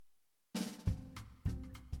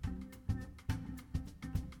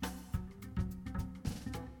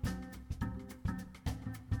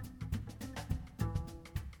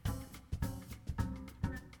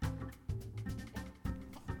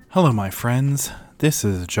Hello, my friends. This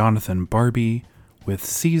is Jonathan Barbie with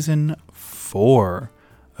Season 4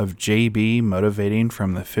 of JB Motivating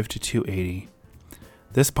from the 5280.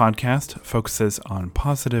 This podcast focuses on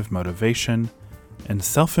positive motivation and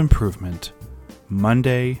self-improvement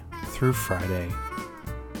Monday through Friday.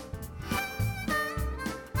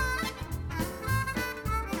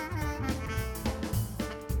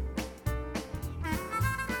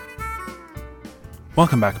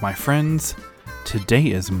 Welcome back, my friends. Today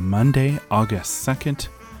is Monday, August 2nd,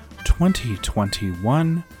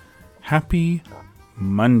 2021. Happy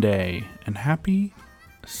Monday and happy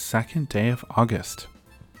second day of August.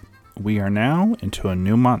 We are now into a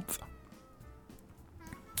new month.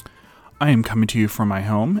 I am coming to you from my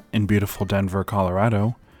home in beautiful Denver,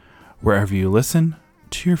 Colorado, wherever you listen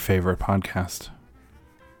to your favorite podcast.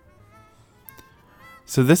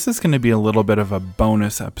 So this is going to be a little bit of a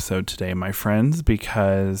bonus episode today, my friends,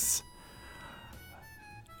 because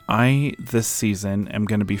this season, am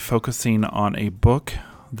going to be focusing on a book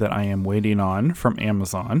that I am waiting on from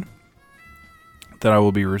Amazon that I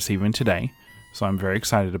will be receiving today. So I'm very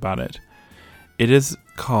excited about it. It is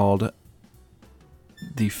called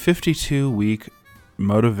the 52-Week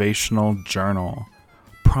Motivational Journal,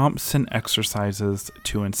 Prompts and Exercises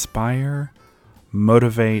to Inspire,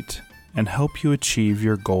 Motivate, and Help You Achieve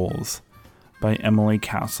Your Goals by Emily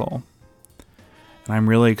Castle. And I'm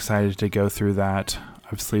really excited to go through that.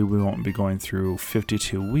 Obviously, we won't be going through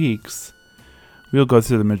 52 weeks. We'll go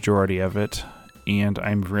through the majority of it, and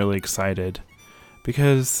I'm really excited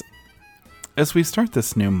because as we start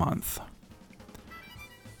this new month,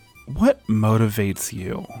 what motivates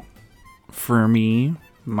you? For me,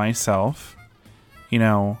 myself,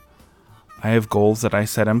 I have goals that I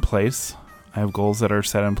set in place. I have goals that are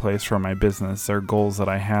set in place for my business. There are goals that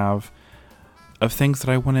I have of things that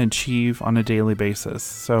I want to achieve on a daily basis.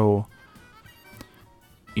 So,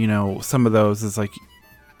 some of those is like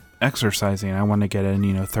exercising. I want to get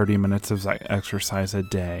in, 30 minutes of exercise a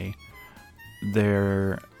day.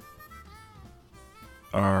 There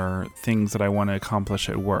are things that I want to accomplish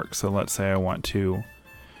at work. So let's say I want to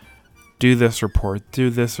do this report,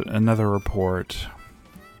 another report,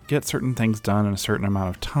 get certain things done in a certain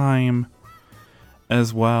amount of time,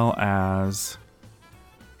 as well as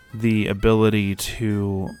the ability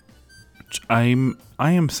to, I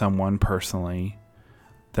am someone personally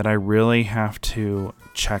that I really have to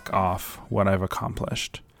check off what I've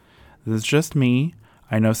accomplished. This is just me.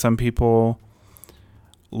 I know some people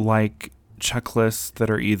like checklists that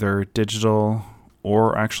are either digital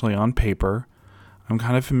or actually on paper. I'm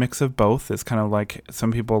kind of a mix of both. It's kind of like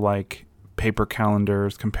some people like paper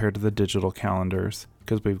calendars compared to the digital calendars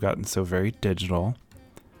because we've gotten so very digital.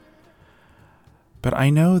 But I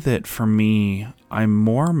know that for me, I'm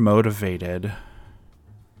more motivated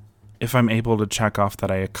if I'm able to check off that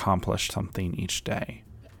I accomplished something each day.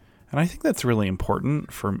 And I think that's really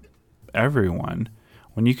important for everyone.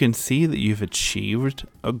 When you can see that you've achieved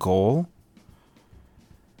a goal,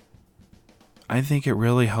 I think it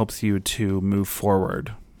really helps you to move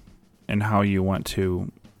forward in how you want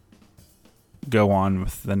to go on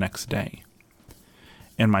with the next day.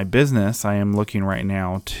 In my business, I am looking right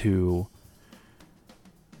now to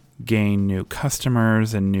gain new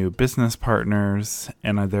customers and new business partners,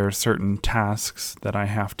 and there are certain tasks that I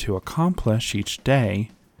have to accomplish each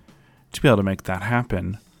day to be able to make that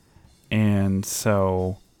happen. And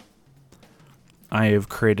so I have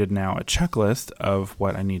created now a checklist of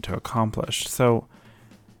what I need to accomplish. So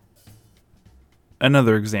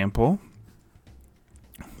another example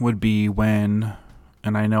would be when,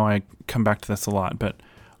 and I know I come back to this a lot, but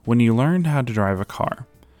when you learned how to drive a car,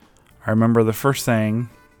 I remember the first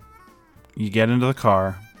thing you get into the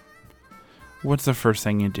car, what's the first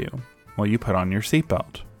thing you do? Well, you put on your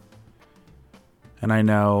seatbelt. And I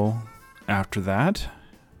know after that,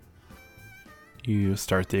 you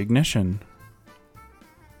start the ignition.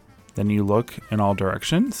 Then you look in all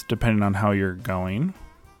directions, depending on how you're going.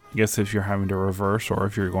 I guess if you're having to reverse or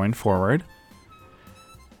if you're going forward.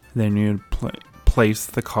 Then you place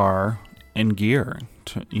the car in gear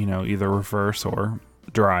to, either reverse or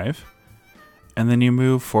drive. And then you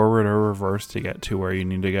move forward or reverse to get to where you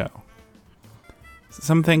need to go.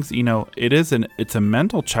 Some things, it's a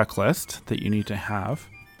mental checklist that you need to have,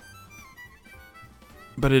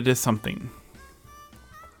 but it is something.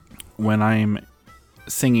 When I'm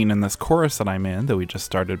singing in this chorus that I'm in, that we just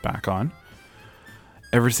started back on,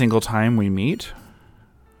 every single time we meet,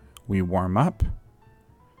 we warm up.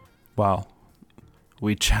 Well,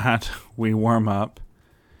 we chat, we warm up,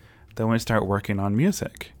 then we start working on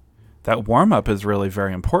music. That warm-up is really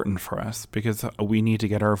very important for us because we need to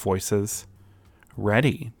get our voices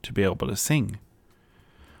ready to be able to sing.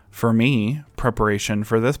 For me, preparation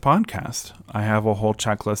for this podcast. I have a whole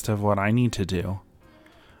checklist of what I need to do.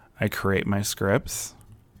 I create my scripts.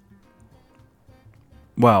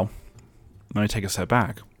 Well, let me take a step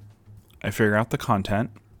back. I figure out the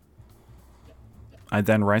content. I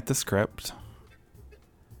then write the script.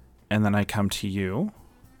 And then I come to you.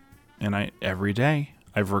 And every day,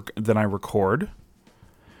 then I record.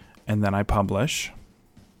 And then I publish.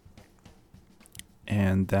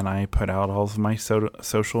 And then I put out all of my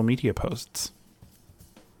social media posts.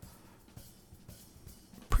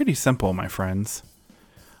 Pretty simple, my friends.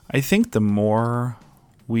 I think the more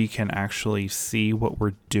we can actually see what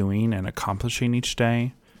we're doing and accomplishing each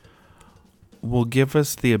day will give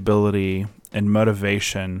us the ability and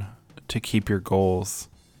motivation to keep your goals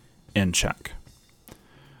in check.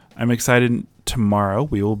 I'm excited. Tomorrow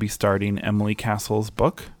we will be starting Emily Castle's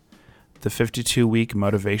book, The 52-Week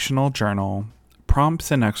Motivational Journal,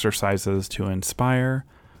 Prompts and Exercises to Inspire,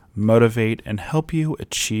 Motivate, and Help You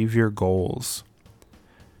Achieve Your Goals.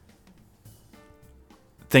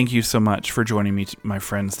 Thank you so much for joining me, my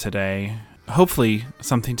friends, today. Hopefully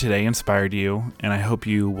something today inspired you, and I hope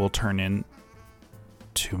you will turn in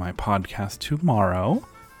to my podcast tomorrow.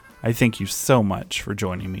 I thank you so much for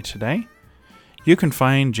joining me today. You can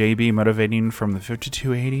find JB Motivating from the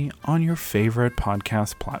 5280 on your favorite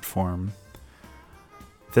podcast platform.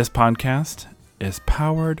 This podcast is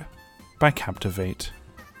powered by Captivate.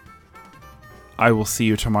 I will see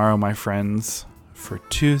you tomorrow, my friends, for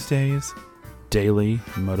Tuesday's Daily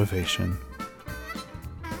Motivation.